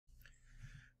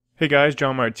Hey guys,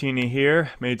 John Martini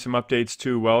here. Made some updates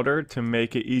to Welder to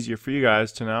make it easier for you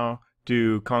guys to now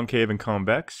do concave and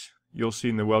convex. You'll see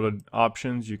in the welded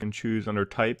options you can choose under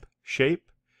type, shape,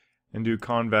 and do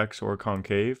convex or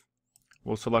concave.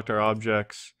 We'll select our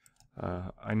objects.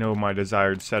 I know my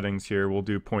desired settings here. We'll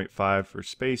do 0.5 for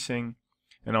spacing,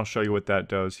 and I'll show you what that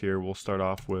does here. We'll start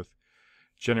off with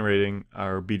generating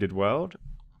our beaded weld.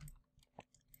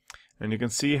 And you can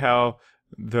see how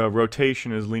the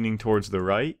rotation is leaning towards the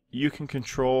right. You can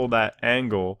control that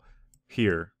angle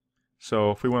here.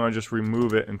 So if we want to just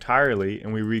remove it entirely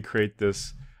and we recreate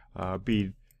this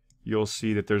bead, you'll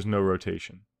see that there's no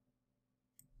rotation.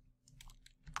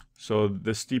 So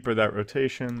the steeper that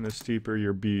rotation, the steeper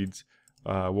your beads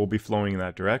will be flowing in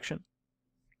that direction.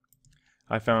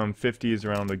 I found 50 is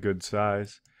around a good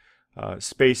size.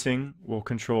 Spacing will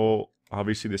control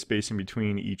obviously the spacing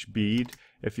between each bead.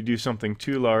 If you do something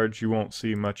too large, you won't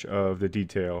see much of the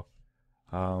detail.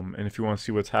 And if you want to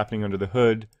see what's happening under the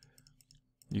hood,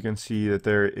 you can see that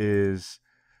there is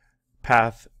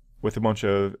path with a bunch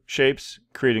of shapes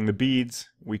creating the beads.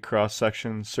 We cross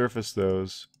section, surface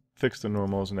those, fix the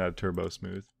normals, and add turbo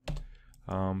smooth.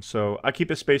 So I keep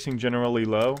the spacing generally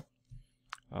low.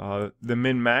 The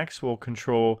min-max will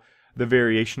control the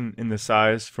variation in the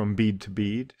size from bead to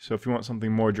bead. So if you want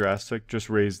something more drastic, just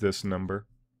raise this number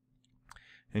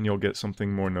and you'll get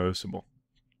something more noticeable.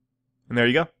 And there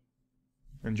you go.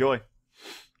 Enjoy.